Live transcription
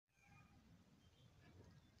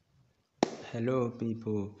Hello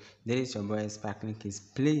people, this is your boy Sparkling Kids.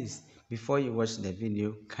 Please, before you watch the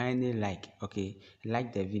video, kindly like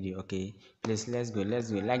the video, okay? Please, let's go,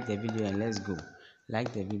 like the video and let's go.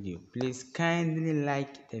 Like the video, please kindly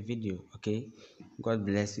like the video, okay? God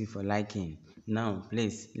bless you for liking. Now,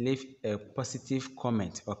 please leave a positive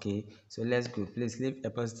comment, okay? So let's go. Please leave a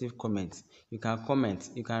positive comment. You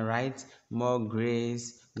can write more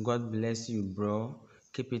grace. God bless you, bro.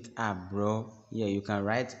 Keep it up, bro. Yeah, you can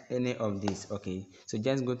write any of this, okay? So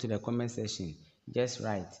just go to the comment section. Just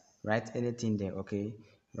write anything there, okay?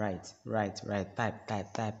 Write,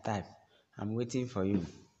 type. I'm waiting for you.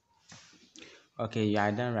 Okay, you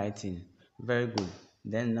are done writing. Very good.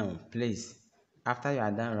 Then now, please, after you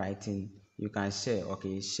are done writing, you can share,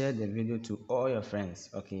 okay? Share the video to all your friends,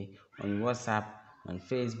 okay? On WhatsApp, on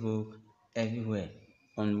Facebook, everywhere.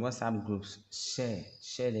 On WhatsApp groups,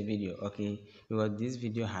 share the video, okay? Because this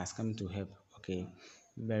video has come to help, okay?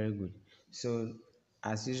 Very good. So,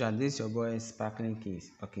 as usual, this is your boy Sparkling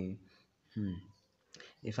Kids, okay?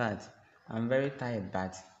 In fact, I'm very tired,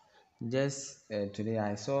 but just today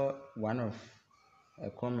I saw one of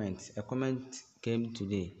a comment came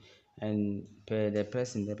today, and the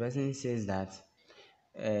person says that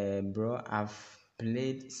bro, I've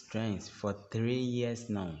played strength for 3 years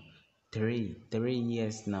now. Three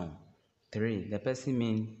years now. The person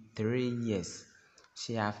mean 3 years.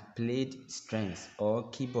 She have played strength or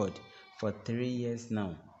keyboard for 3 years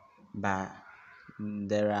now, but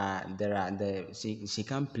she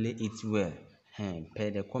can't play it well. Per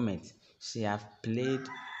the comment, she have played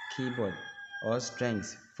keyboard or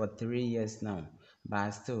strings for 3 years now,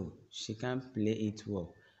 but still she can't play it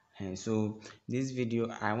well. So this video,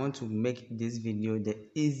 I want to make this video the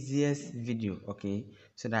easiest video, okay,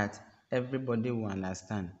 so that everybody will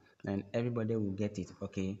understand and everybody will get it,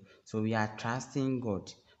 okay. So we are trusting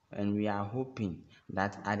God and we are hoping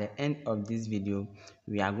that at the end of this video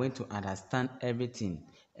we are going to understand everything.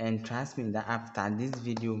 And trust me that after this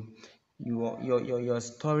video, your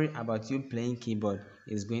story about you playing keyboard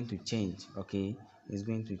is going to change, okay. It's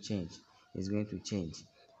going to change.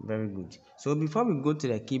 Very good. So before we go to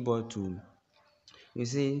the keyboard tool, you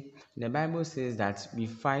see, the Bible says that we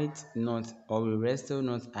fight not or we wrestle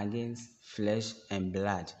not against flesh and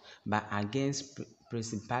blood, but against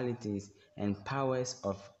principalities and powers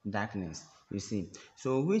of darkness. You see,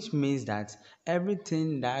 so which means that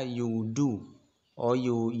everything that you do or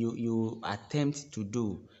you attempt to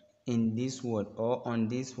do in this world or on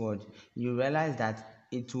this world, you realize that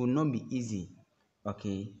it will not be easy,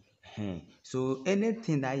 okay. So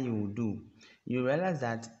anything that you will do, you realize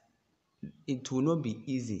that it will not be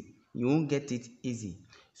easy. You won't get it easy.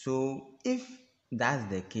 So if that's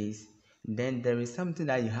the case, then there is something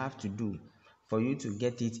that you have to do for you to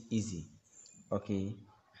get it easy, okay.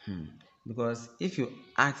 Because if you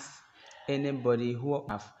ask anybody who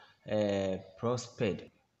have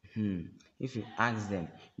prospered, hmm, if you ask them,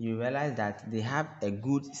 you realize that they have a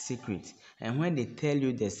good secret, and when they tell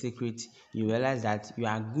you the secret, you realize that you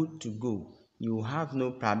are good to go. You have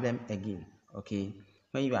no problem again, okay.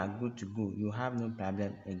 When you are good to go, you have no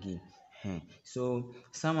problem again. So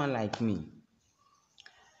someone like me,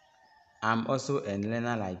 I'm also a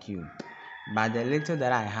learner like you, but the little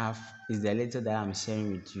that I have is the little that I'm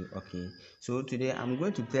sharing with you, okay. So today I'm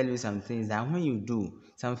going to tell you some things that when you do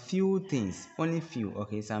some few things, only few,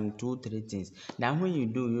 okay, some 2 3 things, that when you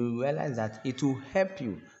do, you realize that it will help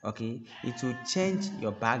you, okay. It will change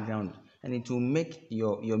your background and it will make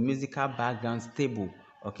your musical background stable,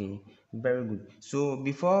 okay. Very good. So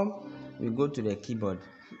before we go to the keyboard,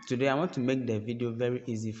 today I want to make the video very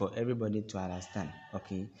easy for everybody to understand,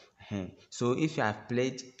 okay. So if you have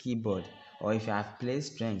played keyboard or if you have played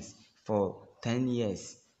strings for 10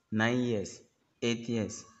 years, 9 years, 8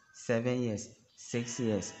 years, 7 years, 6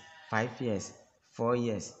 years, 5 years, 4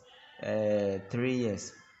 years, 3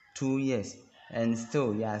 years, 2 years, and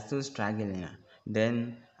still you are still struggling,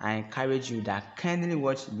 then I encourage you that kindly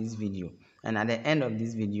watch this video, and at the end of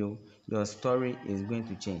this video your story is going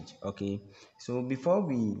to change, okay. So before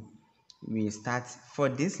we start for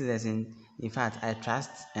this lesson, in fact I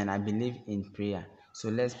trust and I believe in prayer. So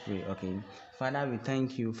let's pray, okay. Father, we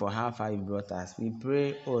thank you for how far you brought us. We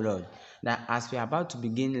pray, oh Lord, that as we are about to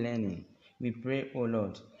begin learning, we pray, oh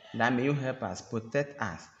Lord, that may you help us, protect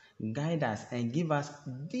us, guide us, and give us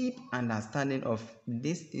deep understanding of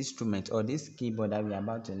this instrument or this keyboard that we are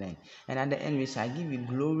about to learn. And at the end, we shall give you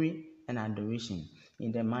glory and adoration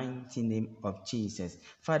in the mighty name of Jesus.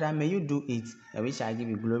 Father, may you do it, and we shall give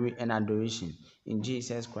you glory and adoration. In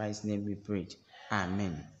Jesus Christ's name we pray.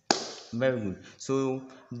 Amen. Very good. So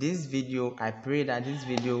this video, I pray that this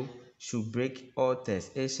video should break altars,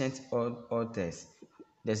 ancient altars,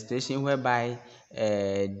 the situation whereby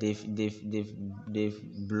they've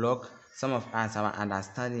blocked some of us our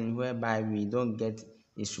understanding, whereby we don't get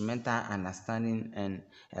instrumental understanding and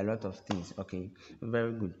a lot of things. Okay,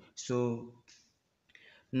 very good. So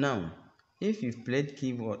now, if you've played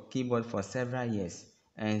keyboard for several years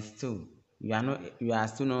and still you are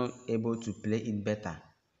still not able to play it better,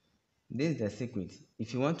 this is the secret.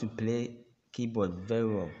 If you want to play keyboard very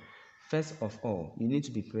well, first of all, you need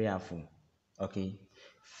to be prayerful. Okay.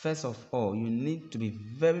 First of all, you need to be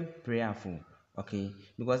very prayerful. Okay.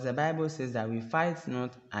 Because the Bible says that we fight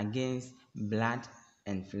not against blood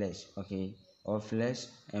and flesh. Okay. Or flesh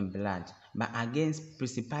and blood, but against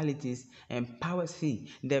principalities and powers. See,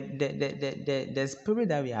 the spirit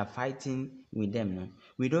that we are fighting with them, no,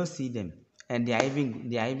 we don't see them, and they are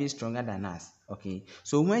even stronger than us. Okay,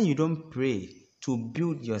 so when you don't pray to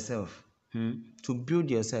build yourself, to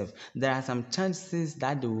build yourself, there are some chances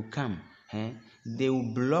that they will come. They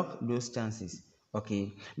will block those chances.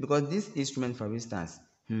 Okay, because this instrument, for instance,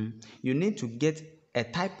 you need to get a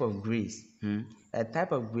type of grace, a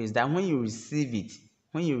type of grace that when you receive it,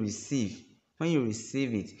 when you receive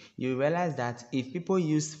it, you realize that if people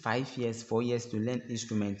use 5 years, 4 years to learn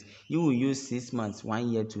instrument, you will use 6 months, 1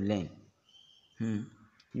 year to learn.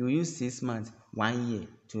 You use 6 months, 1 year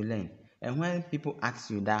to learn. And when people ask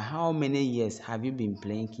you that how many years have you been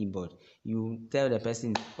playing keyboard, you tell the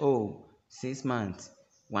person, oh, 6 months,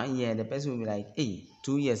 1 year. The person will be like, hey,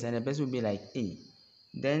 2 years, and the person will be like, hey.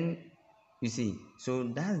 Then you see, so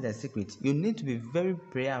that's the secret. You need to be very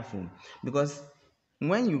prayerful, because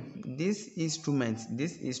when you this instrument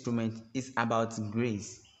is about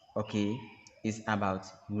grace. Okay, it's about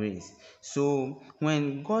grace. So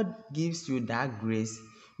when God gives you that grace,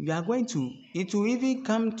 you are going to it will even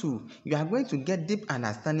come to you are going to get deep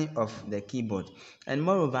understanding of the keyboard, and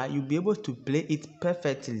moreover you'll be able to play it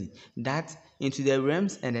perfectly, that into the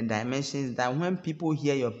realms and the dimensions that when people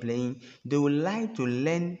hear your playing, they will like to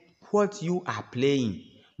learn what you are playing,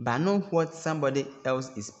 but not what somebody else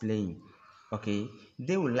is playing. Okay,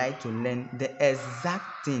 they would like to learn the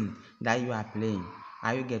exact thing that you are playing.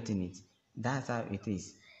 Are you getting it? That's how it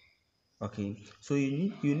is. Okay, so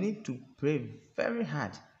you need to pray very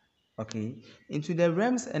hard. Okay, into the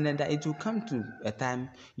realms, and then that it will come to a time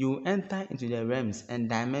you will enter into the realms and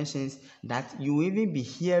dimensions that you will even be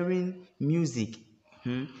hearing music.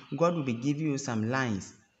 God will be giving you some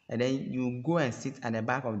lines, and then you go and sit at the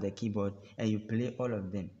back of the keyboard and you play all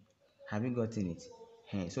of them. Have you gotten it?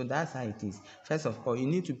 So that's how it is. First of all, you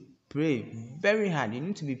need to pray very hard. You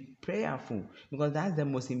need to be prayerful, because that's the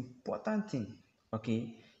most important thing.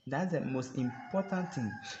 Okay, that's the most important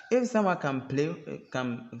thing. If someone can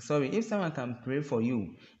if someone can pray for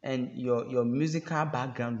you, and your musical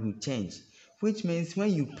background will change, which means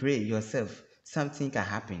when you pray yourself, something can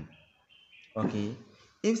happen. Okay,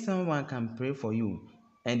 if someone can pray for you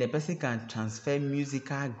and the person can transfer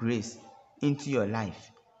musical grace into your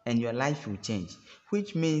life, and your life will change,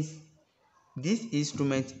 which means this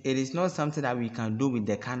instrument, it is not something that we can do with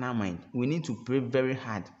the carnal mind. We need to pray very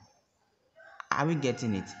hard. Are we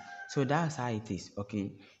getting it? So that's how it is.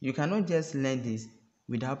 Okay, you cannot just learn this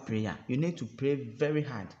without prayer. You need to pray very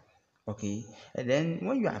hard. Okay, and then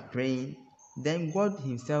when you are praying, then God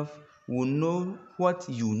himself will know what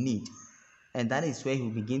you need, and that is where he will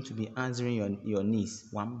begin to be answering your needs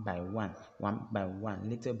one by one,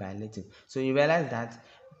 little by little. So you realize that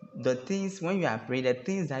the things, when you are praying, the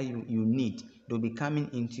things that you need, they'll be coming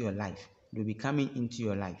into your life.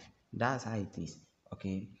 That's how it is.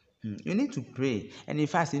 Okay. You need to pray, and in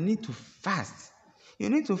fact you need to fast.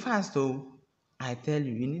 Oh, I tell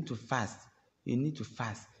you, you need to fast.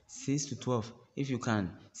 6 to 12, if you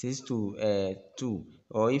can, 6 to 2,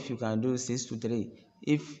 or if you can do 6 to 3.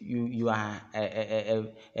 If you are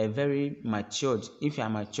a very matured, if you are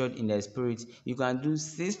matured in the spirit, you can do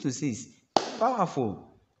 6 to 6. Powerful.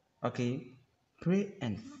 Okay, pray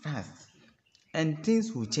and fast, and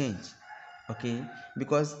things will change. Okay,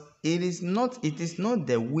 because it is not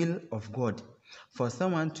the will of God for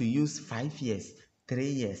someone to use 5 years, 3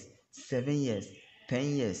 years, 7 years,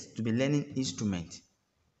 10 years to be learning instrument.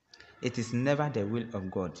 It is never the will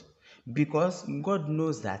of God, because God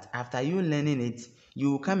knows that after you learning it,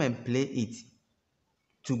 you will come and play it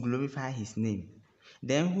to glorify his name.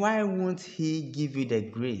 Then why won't he give you the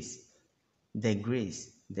grace,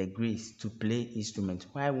 to play instrument?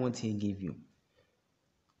 Why won't he give you?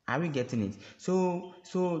 Are we getting it? So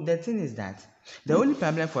the thing is that the only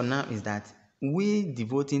problem for now is that we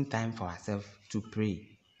devoting time for ourselves to pray,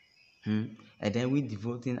 and then we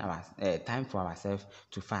devoting our time for ourselves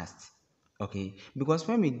to fast. Okay, because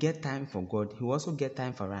when we get time for God, he will also get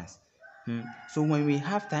time for us. So when we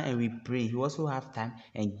have time and we pray, he also have time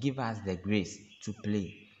and give us the grace to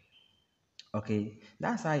play. Okay,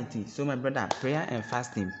 that's how it is. So my brother, prayer and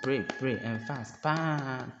fasting, pray and fast.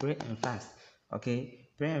 Pray and fast. Okay,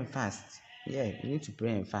 pray and fast. Yeah, you need to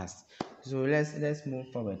pray and fast. So let's move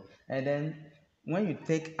forward. And then when you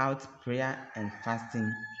take out prayer and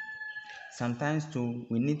fasting, sometimes too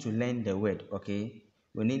we need to learn the word. Okay,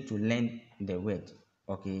 we need to learn the word.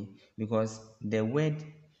 Okay, because the word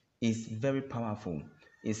is very powerful.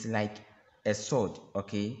 It's like a sword.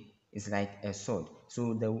 Okay, it's like a sword.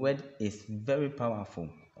 So the word is very powerful.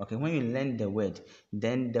 Okay, when you learn the word,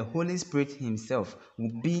 then the Holy Spirit himself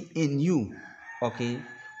will be in you. Okay,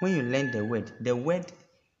 when you learn the word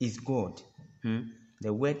is God.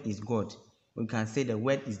 The word is God. We can say the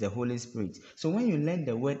word is the Holy Spirit. So when you learn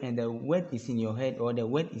the word and the word is in your head or the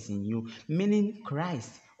word is in you, meaning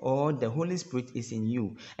Christ or the Holy Spirit is in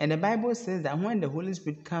you. And the Bible says that when the Holy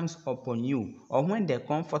Spirit comes upon you or when the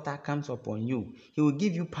Comforter comes upon you, he will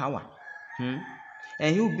give you power.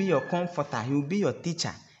 And he will be your comforter, he will be your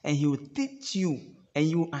teacher, and he will teach you and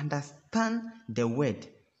you understand the word.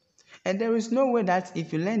 And there is no way that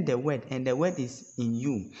if you learn the word and the word is in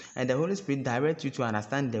you and the Holy Spirit directs you to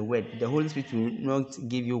understand the word, the Holy Spirit will not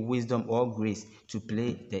give you wisdom or grace to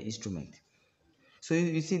play the instrument. So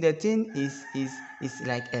you see, the thing is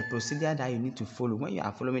like a procedure that you need to follow. When you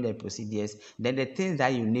are following the procedures, then the things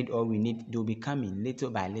that you need or we need, they'll be coming little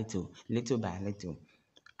by little, little by little.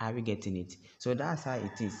 Are we getting it? So that's how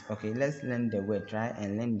it is. Okay, let's learn the word. Try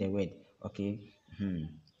and learn the word. Okay.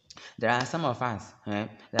 There are some of us,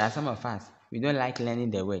 we don't like learning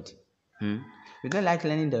the word. We don't like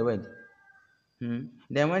learning the word.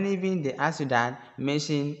 Then when even they ask you that,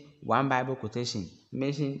 mention one Bible quotation,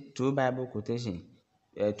 mention two Bible quotation,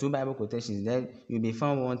 two Bible quotations, then you'll be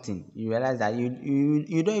found wanting. You realize that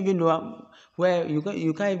you don't even know where you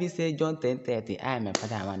can't even say John 10:30. I am a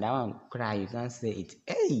father one. That one cry, you can't say it.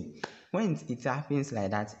 Hey, when it happens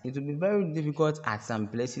like that, it will be very difficult at some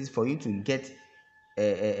places for you to get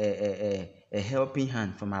a helping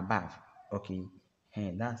hand from above. Okay,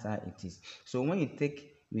 that's how it is. So when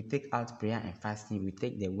we take out prayer and fasting, we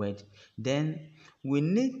take the word, then we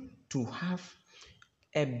need to have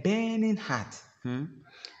a burning heart.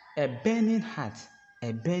 A burning heart.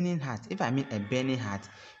 A burning heart. If I mean a burning heart,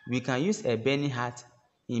 we can use a burning heart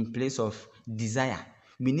in place of desire.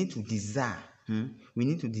 We need to desire. We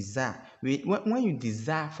need to desire. When you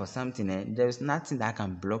desire for something, there is nothing that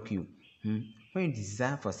can block you. When you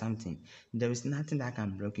desire for something, there is nothing that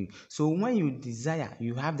can block you. So when you desire,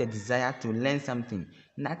 you have the desire to learn something,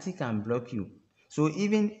 nothing can block you. So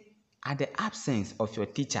even at the absence of your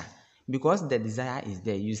teacher, because the desire is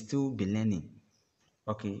there, you still be learning.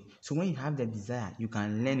 Okay, so when you have the desire, you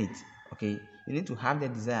can learn it. Okay, you need to have the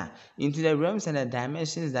desire into the realms and the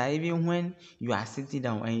dimensions that even when you are sitting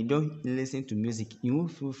down and you don't listen to music, you will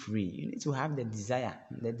feel free. You need to have the desire.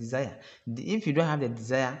 If you don't have the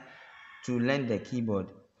desire to learn the keyboard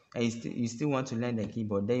and you still want to learn the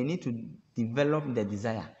keyboard, then you need to develop the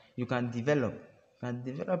desire. You can develop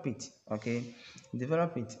it. Okay,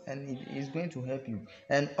 develop it, and it is going to help you.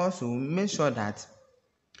 And also make sure that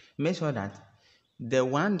the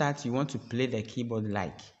one that you want to play the keyboard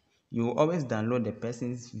like, you always download the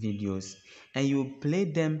person's videos and you play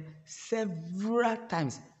them several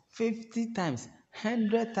times, 50 times,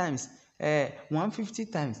 100 times, 150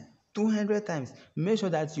 times, 200 times. Make sure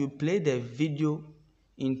that you play the video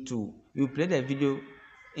into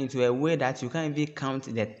a way that you can't even count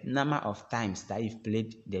the number of times that you've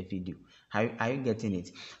played the video. Are you getting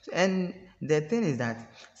it? And the thing is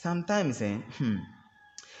that sometimes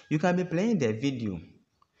you can be playing the video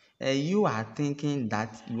and you are thinking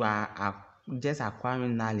that you are just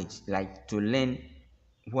acquiring knowledge, like to learn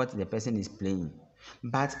what the person is playing.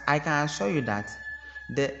 But I can assure you that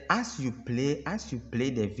as you play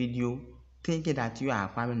the video thinking that you are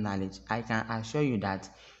acquiring knowledge, I can assure you that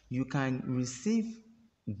you can receive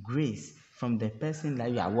grace from the person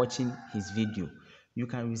that you are watching his video. You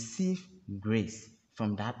can receive grace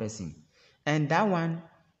from that person, and that one,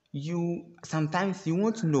 you sometimes you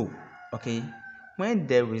won't know. Okay, when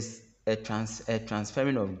there is a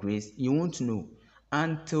transferring of grace, you won't know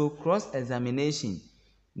until cross examination,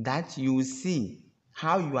 that you will see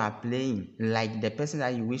how you are playing like the person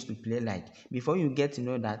that you wish to play like, before you get to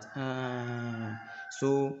know that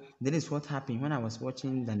so this is what happened when I was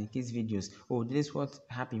watching Daniki's videos. Oh, this is what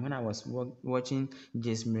happened when I was watching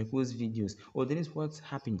Jason Merku's videos. Oh, this is what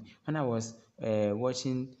happened when I was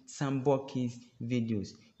watching Samboki's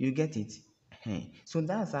videos. You get it? So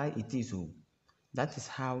that's how it is. Oh, that is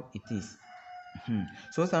how it is.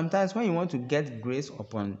 So sometimes when you want to get grace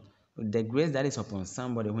upon the grace that is upon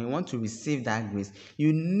somebody, when you want to receive that grace,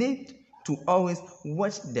 you need to always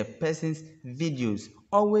watch the person's videos.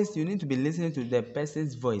 Always you need to be listening to the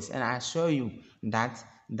person's voice, and I assure you that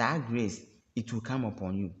that grace, it will come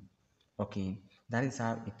upon you. Okay, that is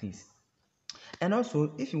how it is. And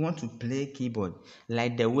also, if you want to play keyboard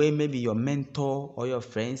like the way maybe your mentor or your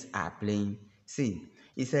friends are playing, see,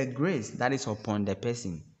 it's a grace that is upon the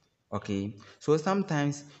person. Okay, so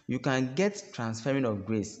sometimes you can get transferring of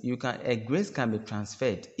grace. A grace can be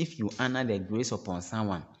transferred if you honor the grace upon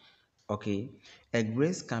someone. Okay, a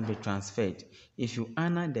grace can be transferred if you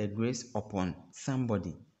honor the grace upon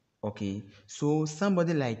somebody. Okay, so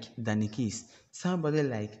somebody like Danikis, somebody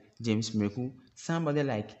like James Meku, somebody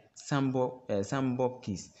like Sambo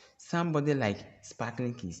Keys, somebody like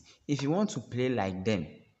Sparkling Keys. If you want to play like them,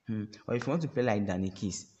 or if you want to play like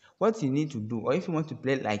Danikis, what you need to do, or if you want to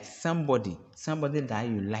play like somebody that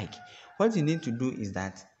you like, what you need to do is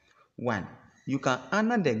that, one, you can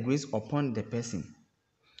honor the grace upon the person,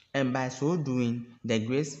 and by so doing, the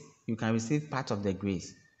grace, you can receive part of the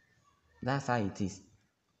grace. That's how it is.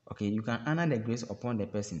 Okay, you can honor the grace upon the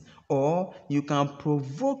person, or you can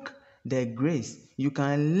provoke the grace. You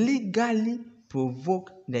can legally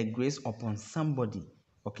provoke the grace upon somebody.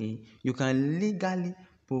 Okay, you can legally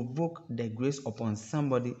provoke the grace upon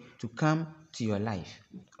somebody to come to your life.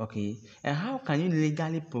 Okay, and how can you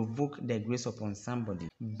legally provoke the grace upon somebody?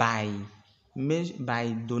 By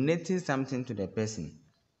donating something to the person.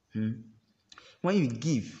 When you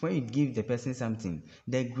give the person something,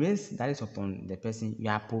 the grace that is upon the person, you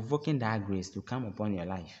are provoking that grace to come upon your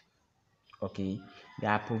life. Okay, you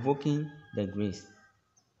are provoking the grace.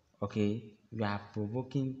 Okay, you are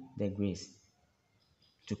provoking the grace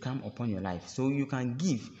to come upon your life. So you can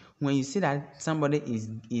give. When you see that somebody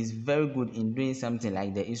is very good in doing something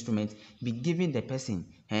like the instrument, be giving the person.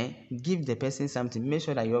 Give the person something. Make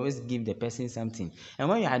sure that you always give the person something. And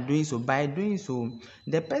when you are doing so, by doing so,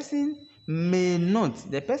 the person may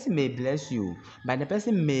bless you, but the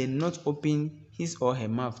person may not open his or her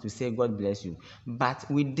mouth to say God bless you. But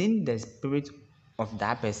within the spirit of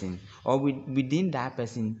that person, or within that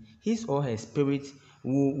person, his or her spirit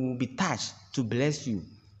will be touched to bless you.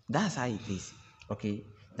 That's how it is. Okay,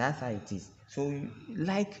 that's how it is. So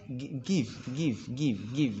like give.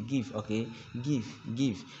 Okay,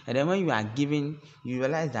 give, and then when you are giving, you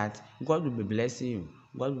realize that God will be blessing you.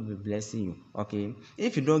 God will be blessing you. Okay,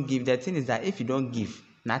 if you don't give, the thing is that if you don't give,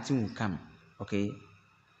 nothing will come. Okay,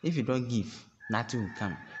 if you don't give, nothing will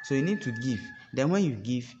come. So you need to give. Then when you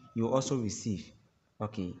give, you also receive.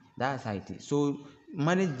 Okay, that's how it is. So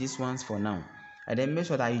manage these ones for now, and then make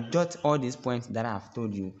sure that you jot all these points that I have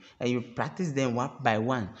told you, and you practice them one by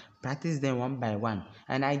one. Practice them one by one.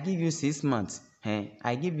 And I give you 6 months.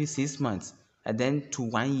 I give you 6 months, and then to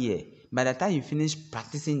 1 year. By the time you finish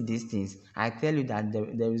practicing these things, I tell you that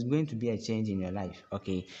there is going to be a change in your life.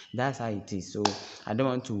 Okay, that's how it is. So I don't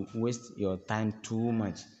want to waste your time too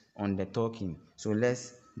much on the talking. So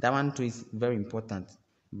that one too is very important.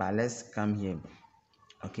 But let's come here.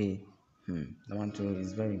 Okay, that one too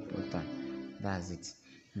is very important. That's it.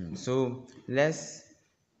 So let's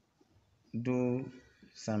do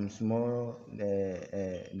some small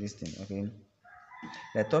this thing. Okay,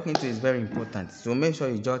 the talking to is very important, so make sure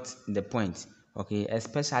you jot the point. Okay,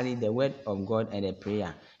 especially the word of God and the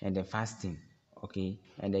prayer and the fasting. Okay,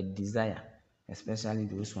 and the desire, especially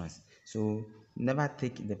those ones. So never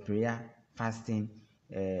take the prayer, fasting,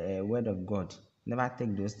 word of God, never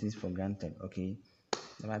take those things for granted. Okay,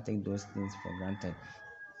 never take those things for granted.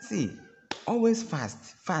 See, always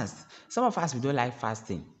fast. Some of us, we don't like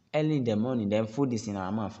fasting early in the morning, then food is in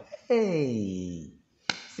our mouth. Hey,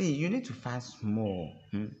 see, you need to fast more.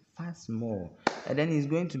 Fast more. And then it's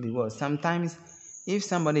going to be what? Sometimes, if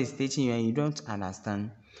somebody is teaching you and you don't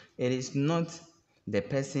understand, it is not the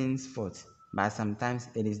person's fault, but sometimes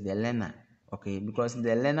it is the learner. Okay, because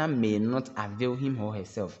the learner may not avail him or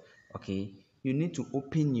herself. Okay, you need to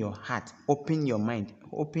open your heart, open your mind,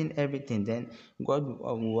 open everything. Then God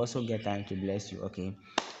will also get time to bless you. Okay,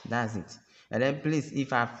 that's it. And then please,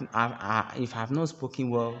 if I've not spoken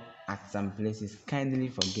well at some places, kindly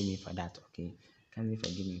forgive me for that. Okay, kindly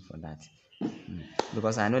forgive me for that.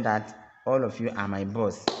 Because I know that all of you are my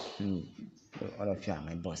boss. All of you are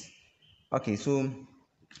my boss. Okay, so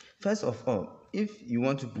first of all, if you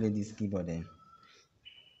want to play this keyboard, then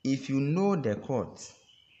if you know the chords,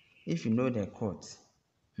 if you know the chords,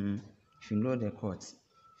 if you know the chords,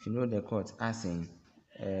 as in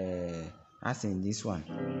this one,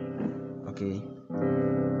 okay.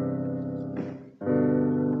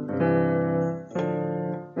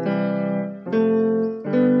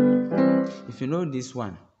 If you know this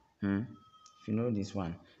one, if you know this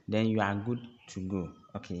one, then you are good to go.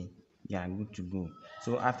 Okay, you are good to go.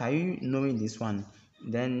 So after you knowing this one,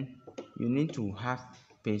 then you need to have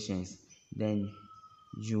patience. Then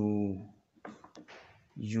you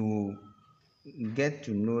get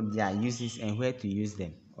to know their uses and where to use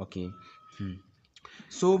them. Okay.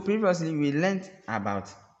 So previously we learned about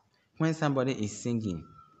when somebody is singing,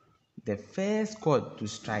 the first chord to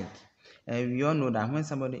strike. And we all know that when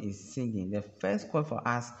somebody is singing, the first chord for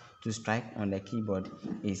us to strike on the keyboard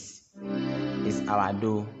is our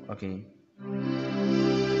do. Okay.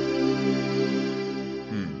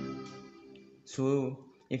 So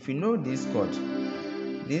if you know this chord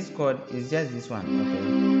is just this one.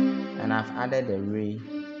 Okay. And I've added the re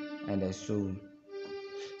and the so.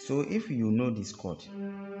 So if you know this chord,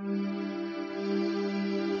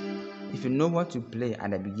 if you know what to play at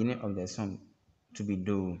the beginning of the song to be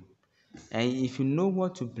do, and if you know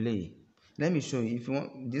what to play, let me show you. If you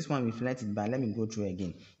want this one, we've learned it, but let me go through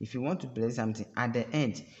again. If you want to play something at the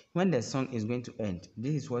end, when the song is going to end,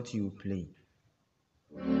 this is what you play.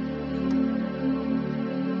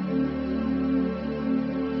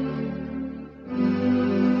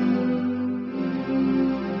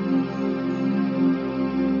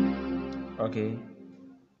 Okay,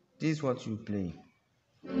 this is what you play.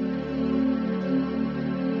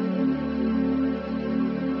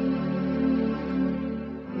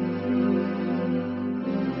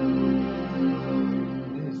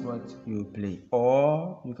 This is what you play,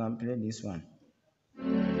 or you can play this one.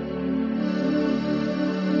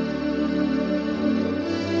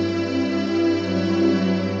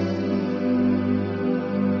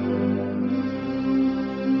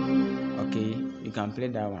 Okay, you can play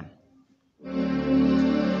that one.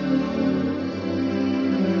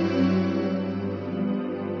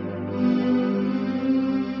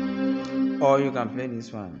 Or you can play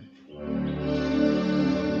this one.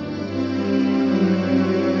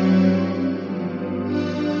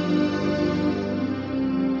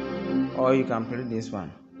 Or you can play this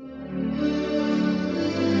one.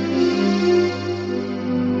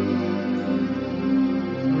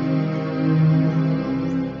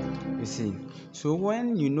 You see, so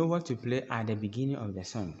when you know what to play at the beginning of the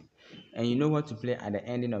song and you know what to play at the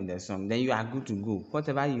ending of the song, then you are good to go.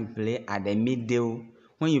 Whatever you play at the middle,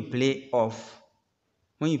 when you play off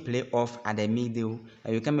at the middle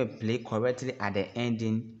and you can play correctly at the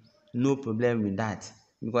ending, no problem with that.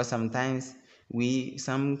 Because sometimes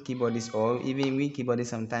some keyboardists, or even we keyboardists,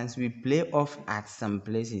 sometimes we play off at some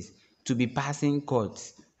places to be passing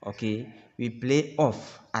chords. Okay, we play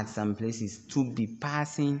off at some places to be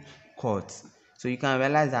passing chords. So you can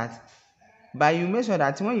realize that, but you make sure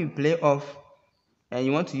that when you play off and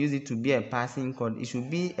you want to use it to be a passing chord, it should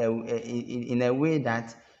be in a way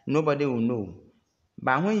that nobody will know.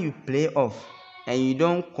 But when you play off and you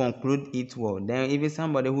don't conclude it well, then even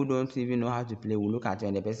somebody who don't even know how to play will look at you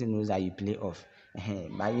and the person knows that you play off.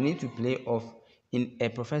 But you need to play off in a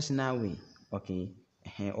professional way, okay,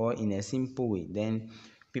 or in a simple way. Then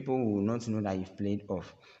people will not know that you've played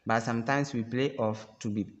off. But sometimes we play off to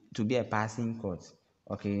be a passing chord,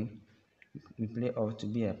 okay. We play off to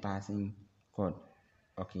be a passing chord,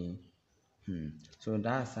 okay. So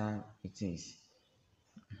that's how it is.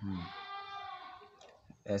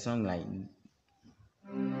 A song like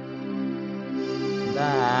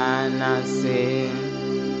Dana say,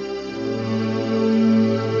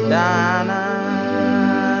 Dana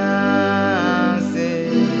say,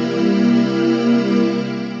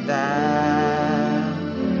 Da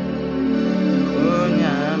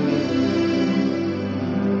Unyami,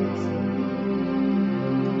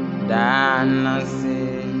 Dana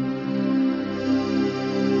say,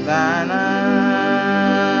 Dana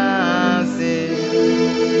say,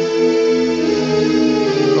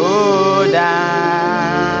 oh Da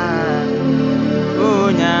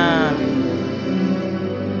Unyami.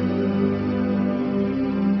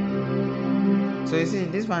 So you see,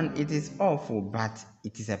 this one, it is awful, but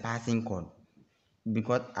it is a passing chord,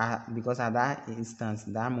 because at that instance,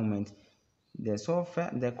 that moment,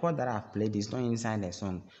 the chord that I've played is not inside the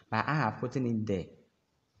song, but I have put it there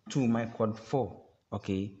to my chord 4.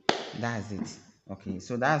 Okay, that's it. Okay,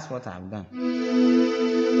 so that's what I've done.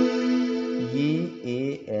 E,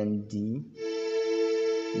 A, and D,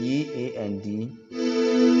 E, A, and D,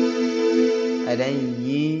 and then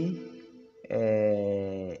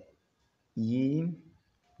E,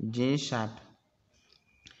 G sharp,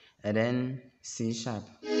 and then C sharp.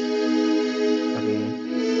 Okay,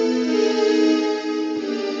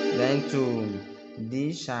 then to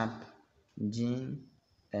D sharp, G,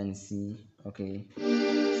 and C. Okay,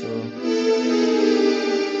 so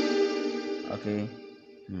okay,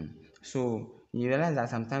 so you realize that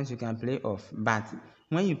sometimes you can play off, but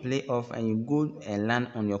when you play off and you go and land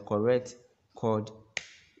on your correct chord,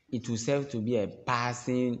 it will serve to be a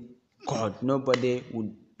passing chord. Nobody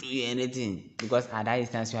would do anything because at that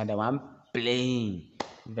instance you are the one playing.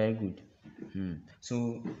 Very good.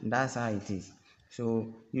 So that's how it is.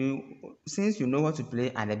 So since you know what to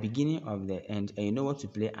play at the beginning of the end and you know what to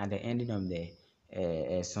play at the ending of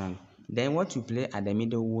the song, then what you play at the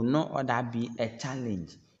middle will not other be a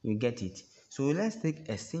challenge. You get it? So let's take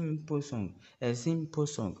a simple song.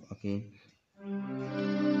 Okay.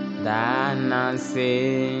 Dana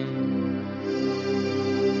say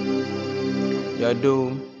your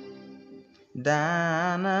do.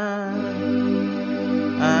 Dana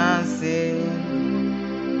say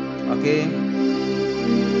okay.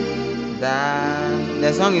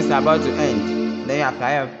 The song is about to end. Then you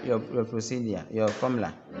apply your procedure, your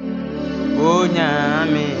formula. Oh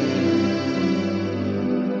nyame.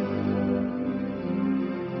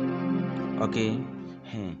 Okay.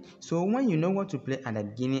 So when you know what to play at the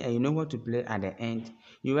beginning and you know what to play at the end,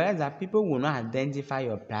 you realize that people will not identify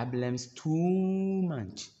your problems too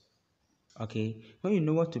much. Okay. When you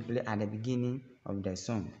know what to play at the beginning of the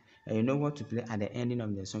song and you know what to play at the ending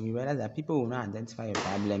of the song, you realize that people will not identify your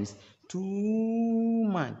problems too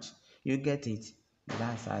much. You get it?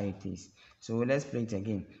 That's how it is. So let's play it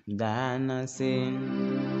again. Dana sing.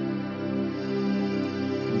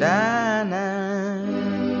 Dana.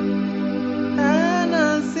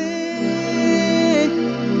 Dana sing.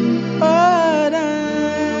 Oh,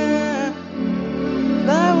 Dana.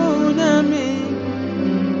 Dana me.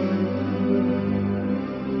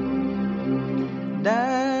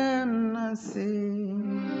 Dana sing.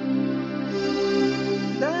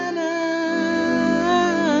 Dana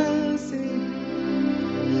sing.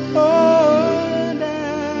 Oh,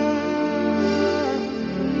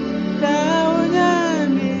 Dana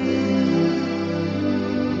me.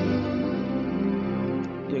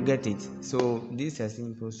 You get it? So this is a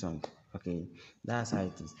simple song. Okay, that's how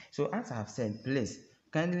it is. So as I've said, please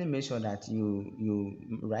kindly make sure that you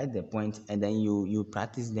write the points and then you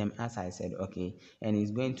practice them as I said. Okay, and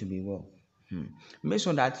it's going to be well. Make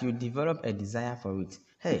sure that you develop a desire for it.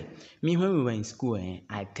 Hey, me when we were in school,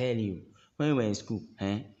 I tell you, when we were in school,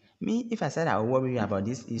 me if I said I'll worry you about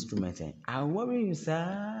this instrument, I'll worry you,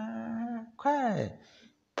 sir. Quiet.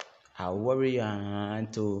 I'll worry you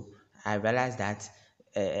until I realize that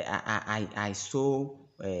I sow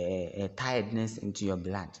tiredness into your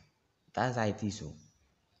blood. That's how it is. So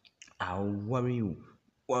I'll worry you,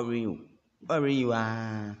 worry you, worry you.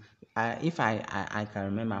 If I can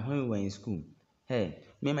remember when we were in school, hey,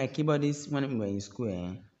 me and my keyboardist when we were in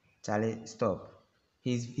school, Charlie, stop.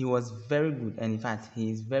 He was very good, and in fact, he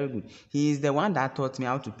is very good. He is the one that taught me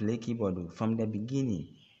how to play keyboard from the beginning.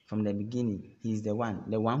 From the beginning, he is the one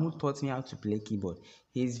who taught me how to play keyboard.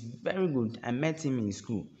 He is very good. I met him in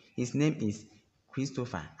school. His name is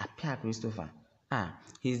Christopher, Apia Christopher.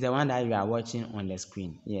 He's the one that you are watching on the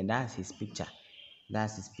screen. Yeah, that's his picture.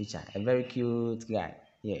 That's his picture. A very cute guy.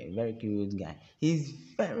 Yeah, very cute guy. He's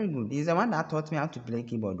very good. He's the one that taught me how to play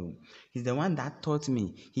keyboard. He's the one that taught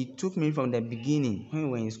me. He took me from the beginning when we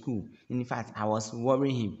were in school. In fact, I was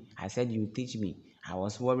worrying him. I said, "You teach me." I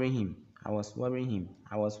was worrying him. I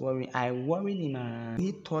worried him and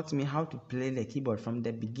he taught me how to play the keyboard from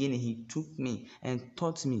the beginning. He took me and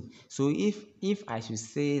taught me. So if I should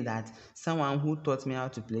say that someone who taught me how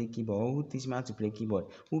to play keyboard or who teach me how to play keyboard,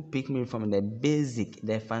 who picked me from the basic,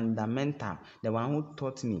 the fundamental, the one who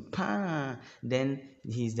taught me, then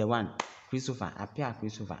he's the one. Christopher, Apia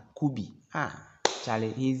Christopher, Kubi.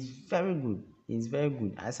 Charlie, he's very good. He's very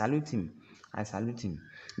good. I salute him.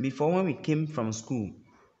 Before, when we came from school,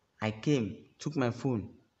 I came, took my phone,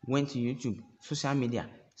 went to YouTube, social media,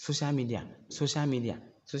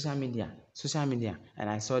 and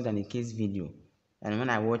I saw Danny K's video. And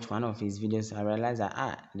when I watched one of his videos, I realized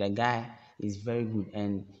that the guy is very good,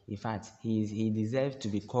 and in fact, he deserves to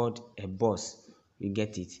be called a boss. You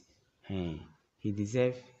get it? He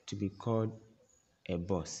deserves to be called a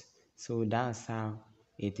boss. So that's how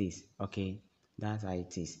it is. Okay, that's how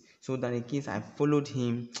it is. So Danny Keys, I followed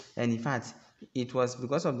him, and in fact, it was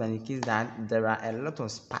because of Danny Keys that there are a lot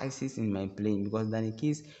of spices in my playing, because Danny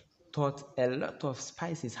Keys taught a lot of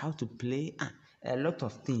spices how to play. A lot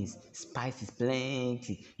of things, spices,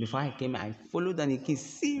 plenty. Before I came, I followed Danny Keys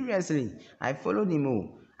seriously. I followed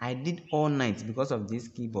him. I did all night because of this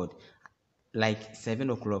keyboard. Like 7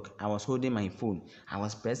 o'clock, I was holding my phone. I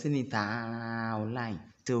was pressing it online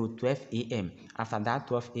till 12 a.m. After that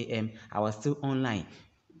 12 a.m., I was still online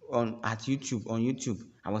on YouTube.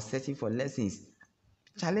 I was searching for lessons.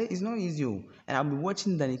 Charlie, it's not easy. And I'll be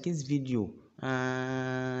watching Danny K's video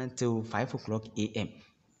till 5 o'clock a.m.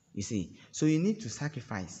 You see, so you need to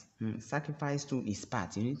sacrifice. Sacrifice too is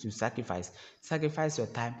part. You need to sacrifice your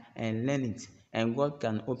time and learn it, and God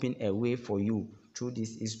can open a way for you through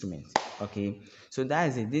this instrument. Okay, so that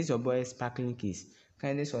is it. This is your boy Sparkling Keys.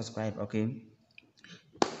 Kindly subscribe. Okay,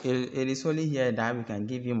 it is only here that we can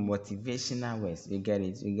give you motivational words. You get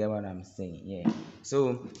it? You get what I'm saying? Yeah.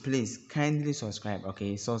 So please kindly subscribe.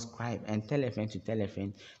 Okay, subscribe and tell a friend to tell a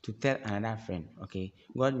friend to tell another friend. Okay,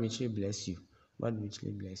 God richly bless you. God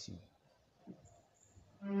richly bless you.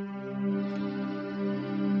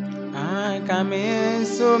 I come in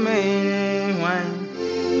so many wine.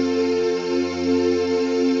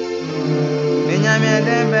 Minyame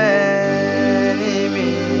dembe ni mi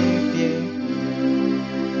fie.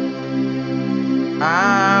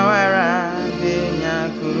 Awara dinya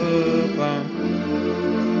kurupon.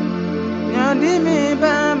 Nyodi mi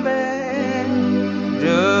bambe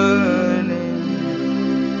drone.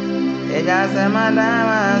 Eja semanda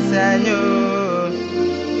masanyo.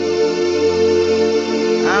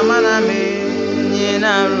 Amana me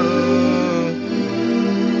nyinaru.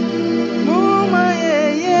 Muma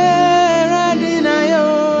ye radina yo.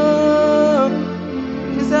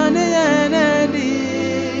 Kisani yenedi.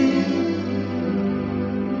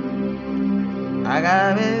 I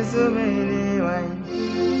got me so many wine.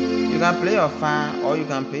 You can play your fa or you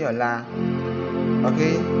can play your la.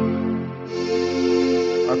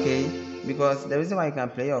 Okay, because the reason why you can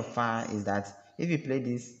play your fa is that if you play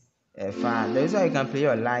this fa, the reason why you can play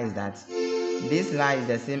your la is that this la is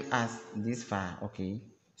the same as this fa. Okay,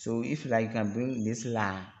 so if you like, you can bring this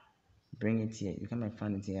la, bring it here. You can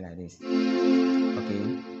find it here like this. Okay.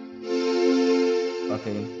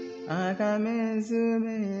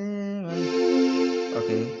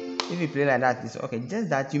 Okay, if you play like that, it's okay. Just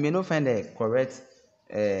that you may not find the correct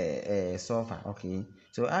solver. Okay,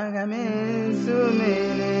 so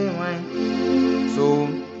so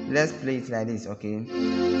let's play it like this. Okay,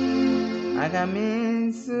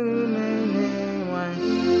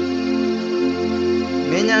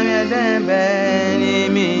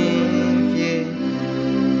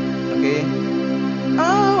 okay.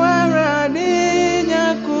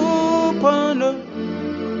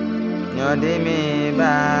 Nyode mi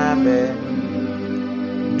babe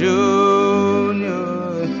dunyo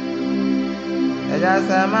eja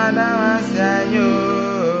samada wasanyo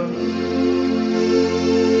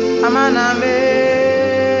amana me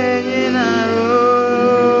nyinaro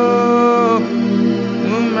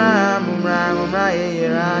mumra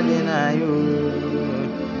yera dinayo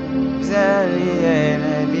zeri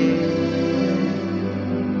enebi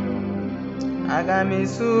agami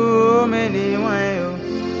so many wayo.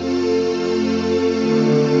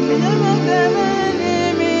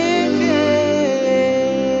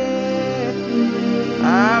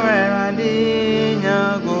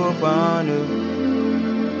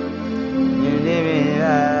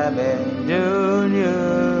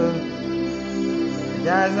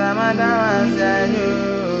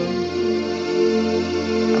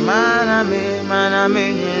 Mana me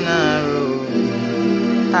nyinaru.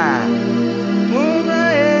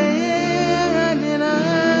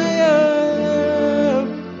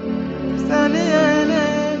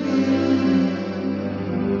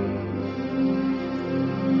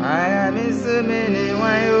 I miss many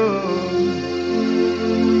wayo.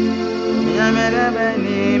 Minyamere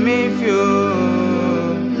beni mi fio.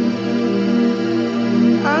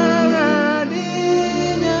 Aradi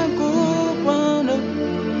nyakupono.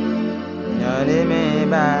 Nyode me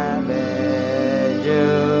babe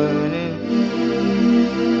joni.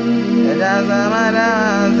 Eja samada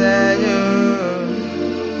seju.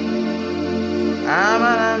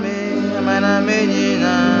 Amana me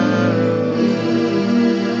nyinaru.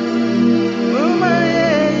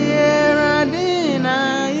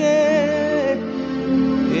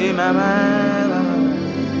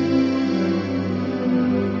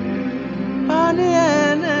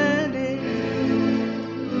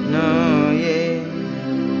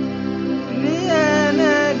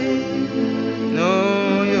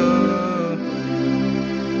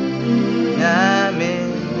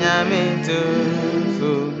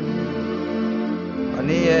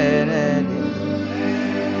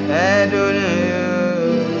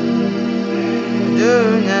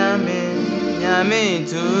 Nyame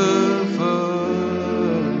tufu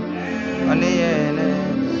oniyene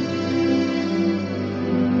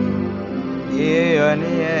ye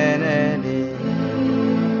oniyene di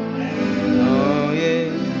no ye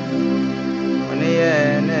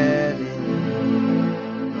oniyene di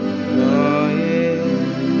no ye.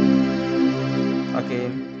 Okay,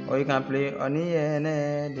 or you can play oniyene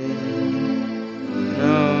di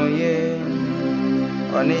no ye.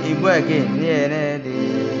 On the Igbo again.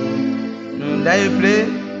 Then you play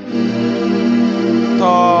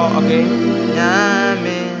to, okay.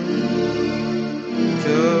 Nyame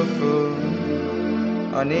tofu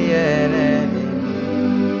on the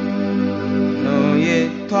no ye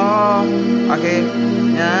to, okay.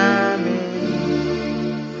 Nyame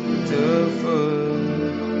tofu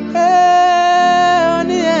on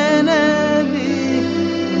the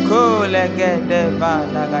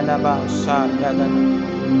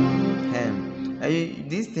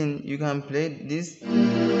this thing you can play this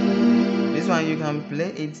one, you can play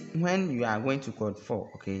it when you are going to chord 4,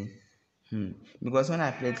 okay. Because when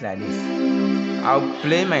I play it like this, I'll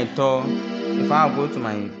play my to if I'll go to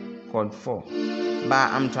my chord 4,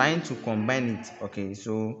 but I'm trying to combine it, okay.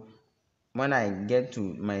 So when I get to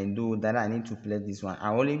my do that I need to play this one, I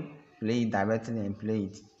only play it directly and play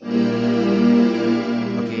it,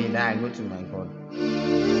 okay. Then I go to my chord.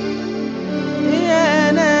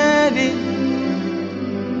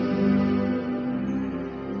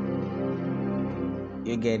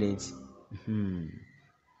 You get it?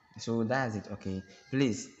 So that's it, okay.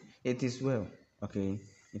 Please, it is well, okay.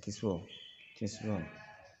 It is well. It is well.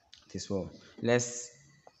 It is well. Let's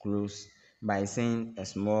close by saying a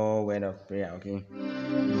small word of prayer, okay.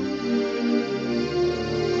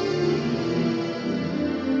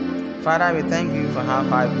 Father, we thank you for how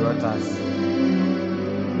far you brought us.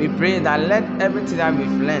 We pray that let everything that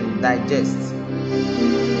we've learned digest.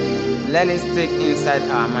 Let it stick inside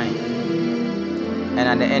our mind. And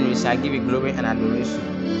at the end we shall give you glory and adoration.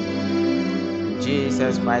 In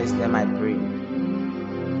Jesus Christ's name I pray.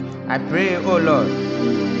 I pray, oh Lord,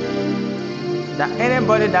 that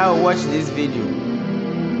anybody that will watch this video,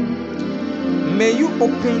 may you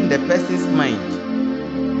open the person's mind.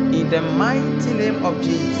 In the mighty name of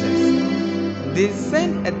Jesus,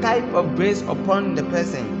 descend a type of grace upon the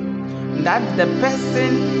person, that the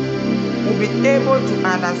person will be able to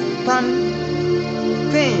understand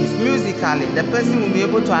things musically. The person will be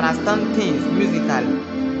able to understand things musically.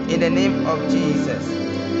 In the name of Jesus,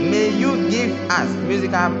 may you give us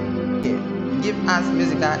musical ear. Give us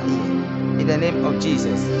musical ear. In the name of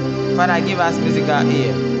Jesus, Father, give us musical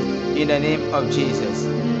ear. In the name of Jesus,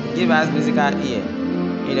 give us musical ear.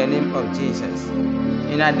 In the name of Jesus.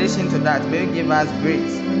 In addition to that, may you give us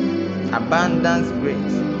grace, abundance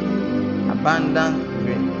grace, abundant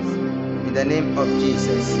grace. In the name of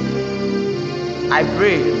Jesus. I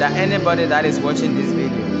pray that anybody that is watching this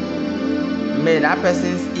video, may that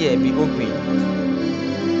person's ear be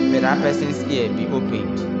opened. May that person's ear be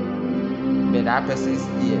opened. May that person's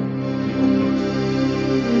ear be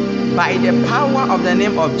opened. By the power of the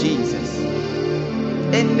name of Jesus,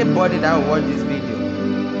 anybody that will watch this video,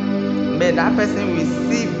 may that person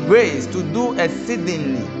receive grace to do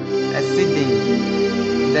exceedingly.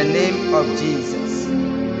 In the name of Jesus.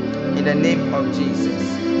 In the name of Jesus.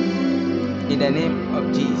 In the name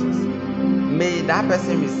of Jesus. May that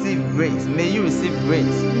person receive grace. May you receive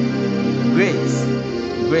grace. Grace.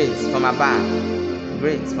 Grace from above.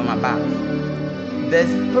 Grace from above. The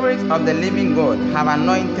Spirit of the living God have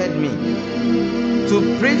anointed me to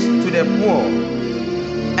preach to the poor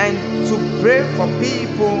and to pray for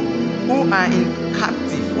people who are in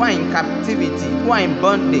captivity, who are in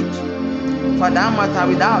bondage. For that matter,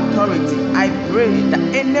 without authority, I pray that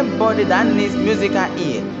anybody that needs musical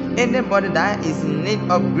ear, anybody that is in need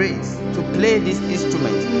of grace to play this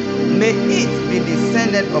instrument, may it be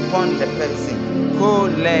descended upon the person.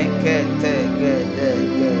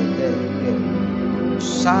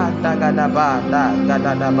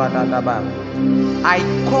 I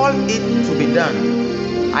call it to be done.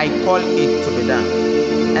 I call it to be done.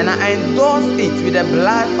 And I endorse it with the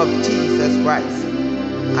blood of Jesus Christ.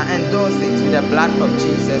 I endorse it with the blood of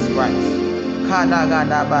Jesus Christ.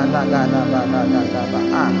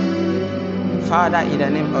 Father, in the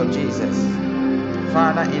name of Jesus.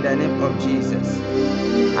 Father, in the name of Jesus.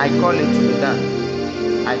 I call it to be done.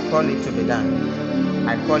 I call it to be done.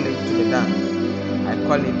 I call it to be done. I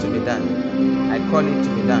call it to be done. I call it to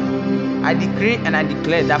be done. I decree and I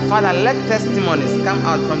declare that, Father, let testimonies come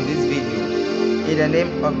out from this video. In the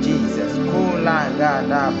name of Jesus.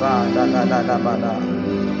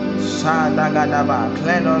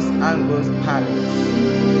 Klenos Angus Palace.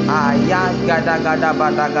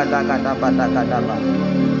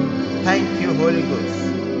 Thank you, Holy Ghost.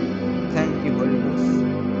 Thank you, Holy Ghost.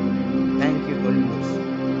 Thank you, Holy Ghost.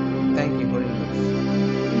 Thank you, Holy Ghost.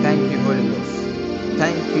 Thank you, Holy Ghost.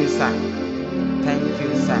 Thank you, Son. Thank you,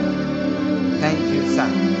 Son. Thank you,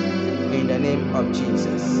 Son. In the name of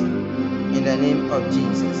Jesus. In the name of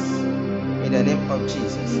Jesus. In the name of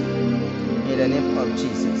Jesus. In the name of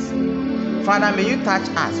Jesus. Father, may you touch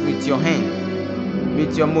us with your hand.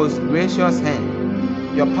 with your most gracious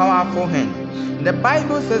hand, your powerful hand. The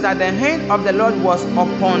Bible says that the hand of the Lord was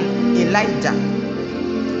upon Elijah.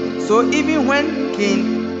 So even when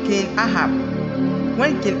King Ahab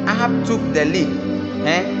took the lead,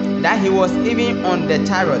 that he was even on the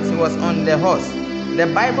chariot, he was on the horse. The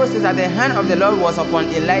Bible says that the hand of the Lord was upon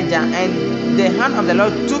Elijah, and the hand of the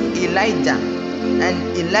Lord took Elijah,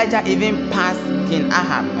 and Elijah even passed King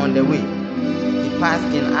Ahab on the way. He passed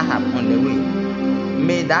King Ahab on the way.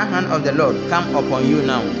 May that hand of the Lord come upon you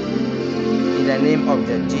now, in the name of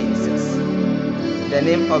Jesus. In the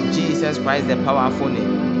name of Jesus Christ, the powerful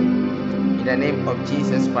name. In the name of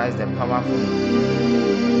Jesus Christ, the powerful name.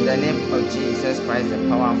 In the name of Jesus Christ, the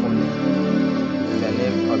powerful name. In the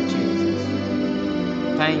name of Jesus.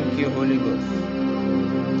 Thank you, Holy Ghost.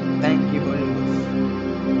 Thank you, Holy Ghost.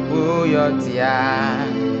 Oh, your dear,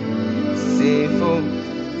 faithful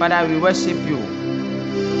Father, we worship you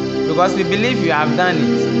because we believe you have done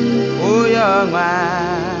it. Oh, your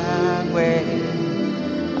way.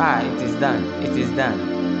 It is done. It is done.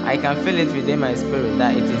 I can feel it within my spirit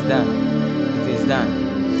that it is done. It is done.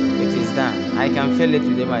 It is done. I can feel it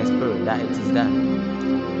within my spirit that it is done.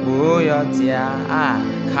 Oh, your dear,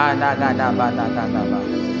 kada gada bada gada ba.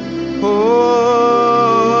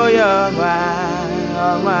 Oh, your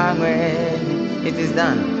way. It is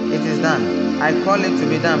done. It is done. I call it to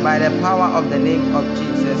be done by the power of the name of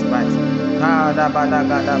Jesus Christ. Kada bada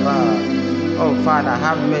gada ba. Oh, Father,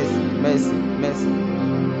 have mercy, mercy, mercy.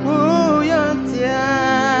 Oh, your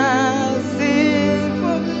dear,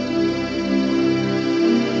 sinful.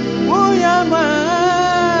 Oh, your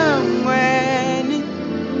way.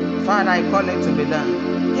 Father, I call it to be done.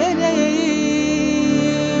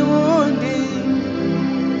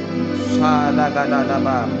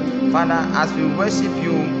 Father, as we worship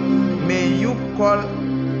you, may you call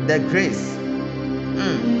the grace,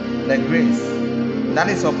 the grace that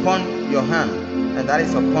is upon your hand, and that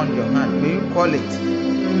is upon your hand. May you call it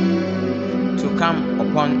to come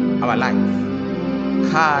upon our life.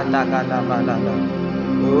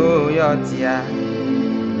 Oh, your dear,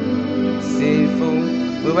 sinful.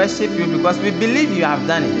 We worship you because we believe you have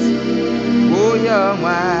done it. Oh, your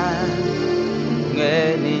one.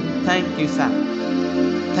 Thank you, sir.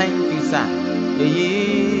 Thank you, sir.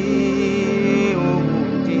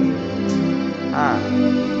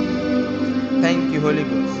 Thank you, Holy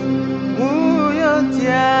Ghost. Oh, your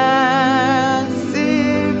dear,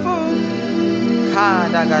 sinful.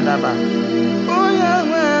 Oh, your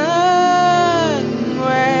one.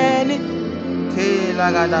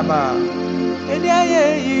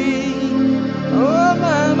 Oh,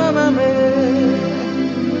 mama.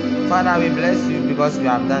 Father, we bless you because you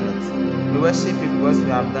have done it. We worship you because you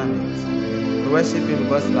have done it. We worship you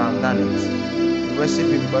because you have done it. We worship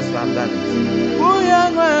you because you have done it.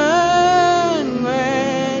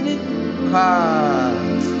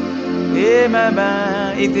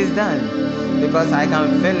 It is done because I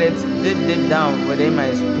can feel it deep down within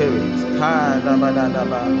my spirit.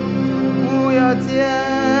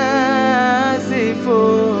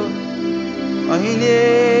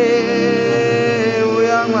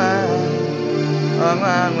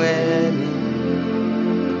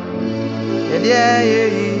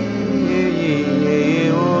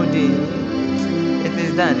 It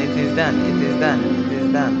is done. It is done. It is done. It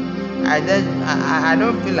is done. I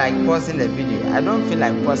don't feel like pausing the video. I don't feel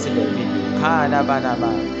like pausing the video.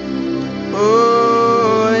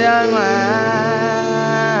 Oh, young man.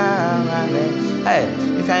 Hey,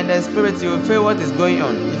 if you're in the spirit, you will feel what is going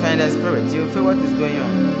on. If you're in the spirit, you will feel what is going on.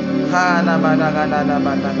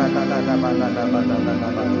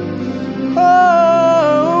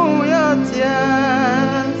 Oh, your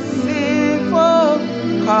tears, sinful,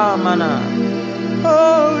 come on.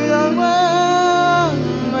 Oh, young man,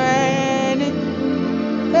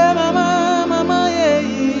 hey, mama, yeah.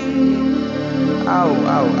 Ow.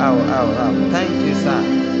 Thank you, sir.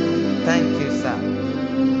 Thank you, sir.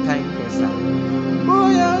 Thank you, sir. Oh,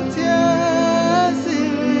 your tears,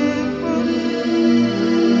 sinful.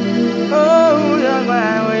 Oh, young man.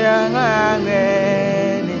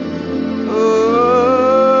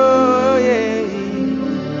 Oh, yeah.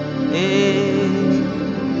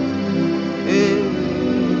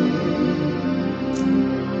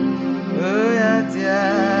 Oh, yeah.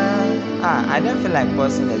 I don't feel like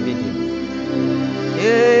pausing the video.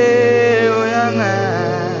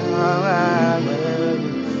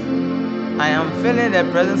 I am feeling the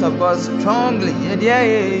presence of God strongly.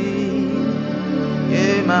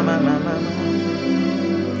 Mama.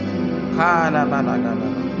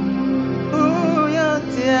 Oh, your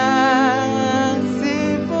tears,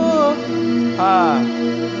 sinful.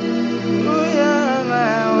 Oh, young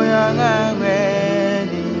man.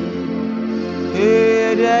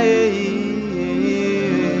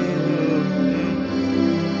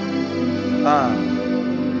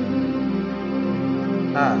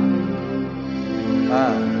 Ah,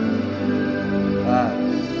 ah, ah,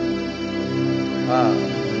 ah,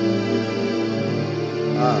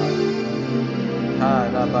 ah. Ha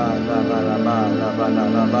la ba la ba la ba la ba la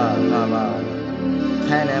la ba la ba.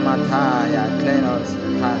 Kene mataya klenos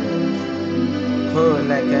panic.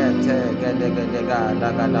 Kulekete gede gede ga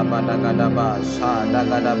daga da ba sha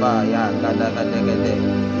daga da ba ya ga daga de gede.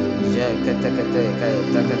 Je kete kete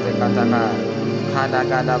kete kete kataka. Kada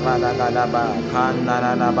gada ba daga da ba kanda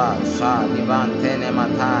da ba sha divan tene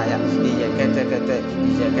mataya. Ije kete kete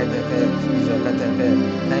ije kete kete ije kete kete.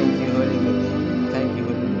 Thank you Holy Ghost. Thank you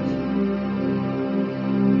Holy Ghost.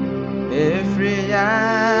 Every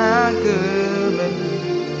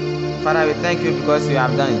Father, we thank you because you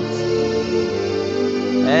have done it.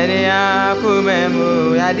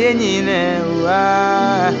 Kumemu yadinyine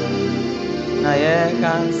wa na ye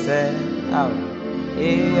can say out.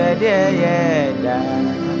 Da.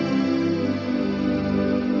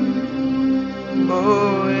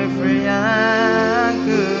 Oh, every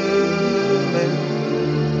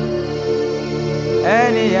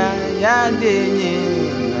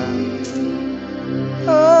yadinyina.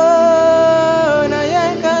 Oh, na ye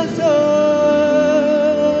can say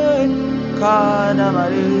kana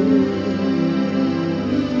mari.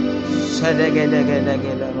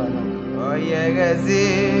 Oh yeah, gazi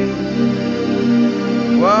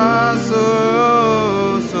waso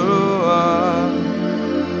so.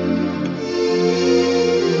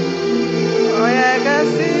 Oh yeah,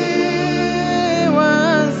 gazi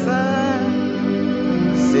wasa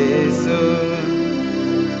seso.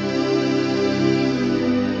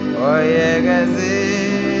 Oh yeah, gazi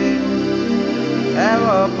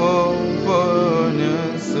ewa po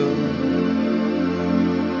nusu.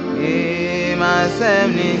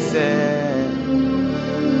 Masem said,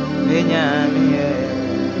 Binyamie.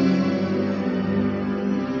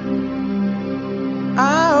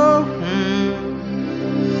 Oh,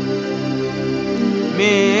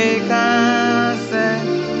 me can say,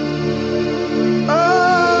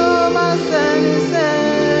 oh, Masem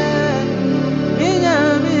said,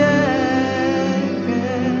 Binyamie.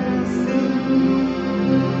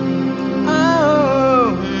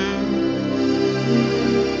 Oh,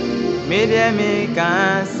 me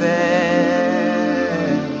can say,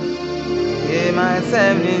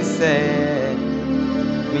 myself said,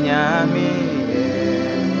 Minyami,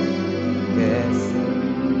 yes.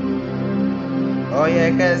 Oh,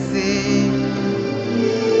 yeah, kasi,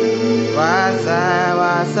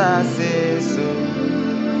 wasa, so.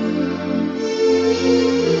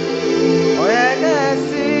 Oh, yeah,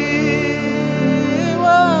 kasi,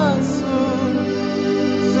 wasu,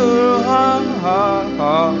 so, ha.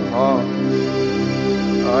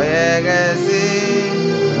 Oh yeah, kasi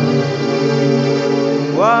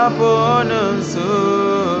waponunsu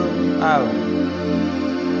au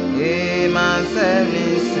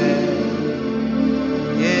imanselise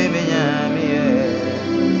yebinyamiye.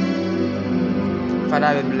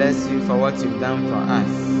 Father, we bless you for what you've done for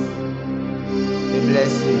us. We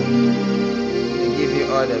bless you. We give you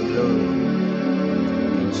all the glory.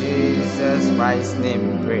 In Jesus Christ's name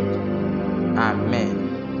we pray. Amen.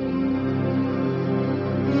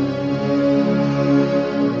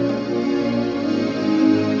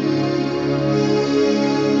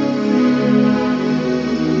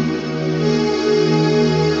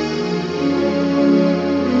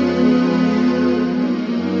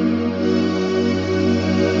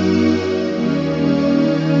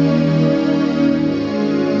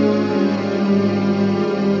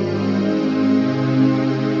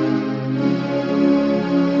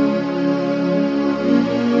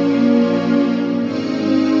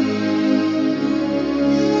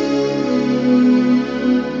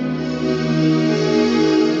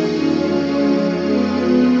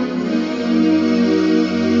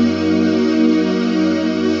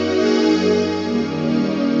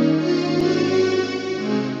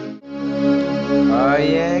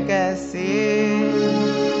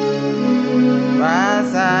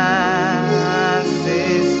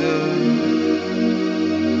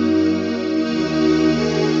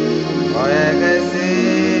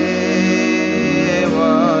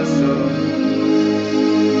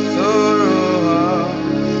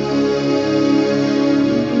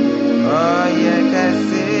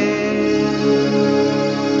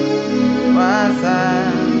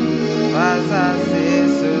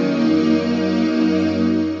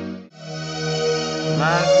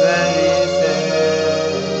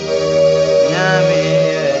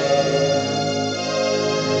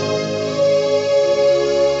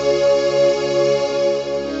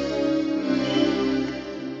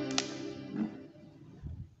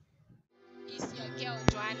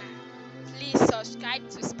 subscribe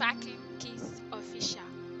to Sparkling Kids Official.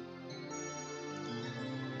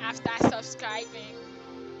 After subscribing,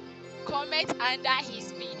 comment under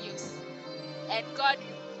his videos, and God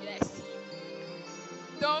will bless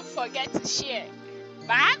you. Don't forget to share.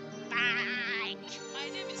 Bye bye. My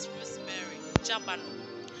name is Rosemary Jambano.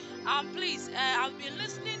 Please, I've been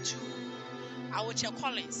listening to Awoche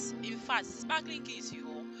Collins. In fact, Sparkling Kids, you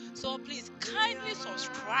all. So please kindly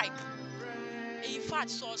subscribe. In fact,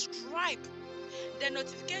 subscribe. The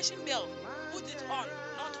notification bell, put it on,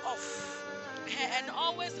 not off. And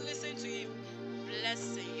always listen to him.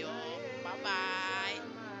 Blessing you. Bye bye.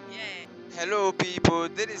 Yeah. Hello people,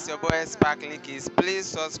 this is your boy Sparkling Kids. Please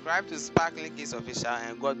subscribe to Sparkling Kids Official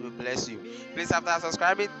and God will bless you. Please, after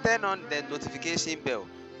subscribing, turn on the notification bell.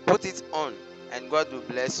 Put it on and God will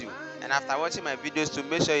bless you. And after watching my videos, to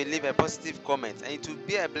make sure you leave a positive comment, and it will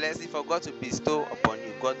be a blessing for God to bestow upon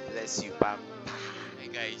you. God bless you. Bye. Hey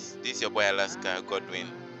guys, this is your boy Alaska Godwin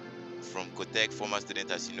from Kotek, former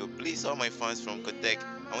student as you know. Please, all my fans from Kotek,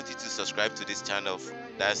 I want you to subscribe to this channel.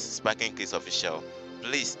 That's Sparking Kids Official.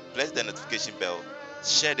 Please press the notification bell,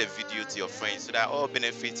 share the video to your friends so that all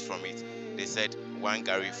benefit from it. They said one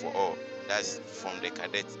Gary for all. That's from the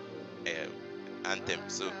cadet anthem.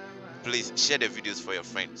 So please share the videos for your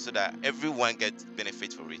friends so that everyone gets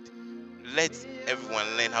benefit for it. Let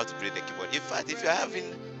everyone learn how to play the keyboard. In fact, if you're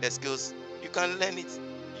having the skills, you can learn it.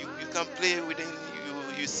 You can play within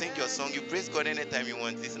you sing your song, you praise God anytime you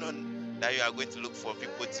want. It's not that you are going to look for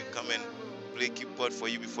people to come and play keyboard for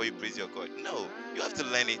you before you praise your God. No, you have to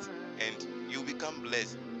learn it and you become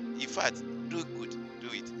blessed. In fact, do good, do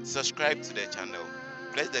it. Subscribe to the channel,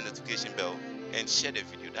 press the notification bell, and share the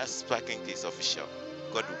video. That's Sparking Kids Official.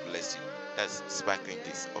 God will bless you. That's Sparking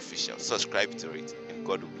Kids Official. Subscribe to it and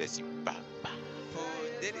God will bless you. Bye bye. Oh,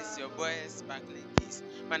 this is your boy Sparkling Kids.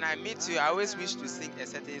 When I meet you, I always wish to sing a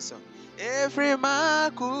certain song. Every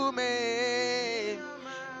makume,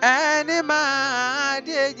 anima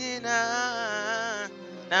diejina,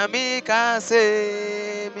 namika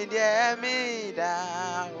se mi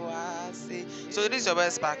da wasi. So this is your boy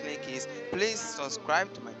Sparkling Kids. Please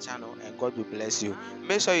subscribe to my channel and God will bless you.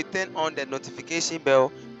 Make sure you turn on the notification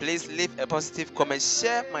bell. Please leave a positive comment.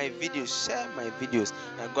 Share my videos,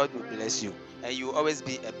 and God will bless you. And you will always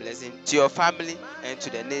be a blessing to your family and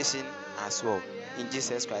to the nation as well. In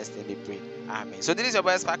Jesus Christ's name we pray. Amen. So this is your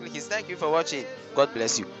boy Sparkling Kids. Thank you for watching. God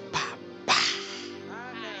bless you. Bye. Hi,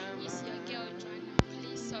 it's your girl Joanna.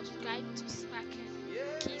 Please subscribe to Sparkling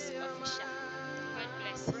Kids Official. God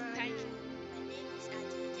bless you. Thank you. My name is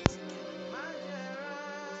Adi Jessica.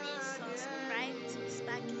 Please subscribe to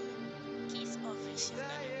Sparkling Kids Official.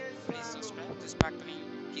 Please subscribe to Sparkling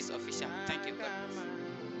Kids Official. Thank you, God bless.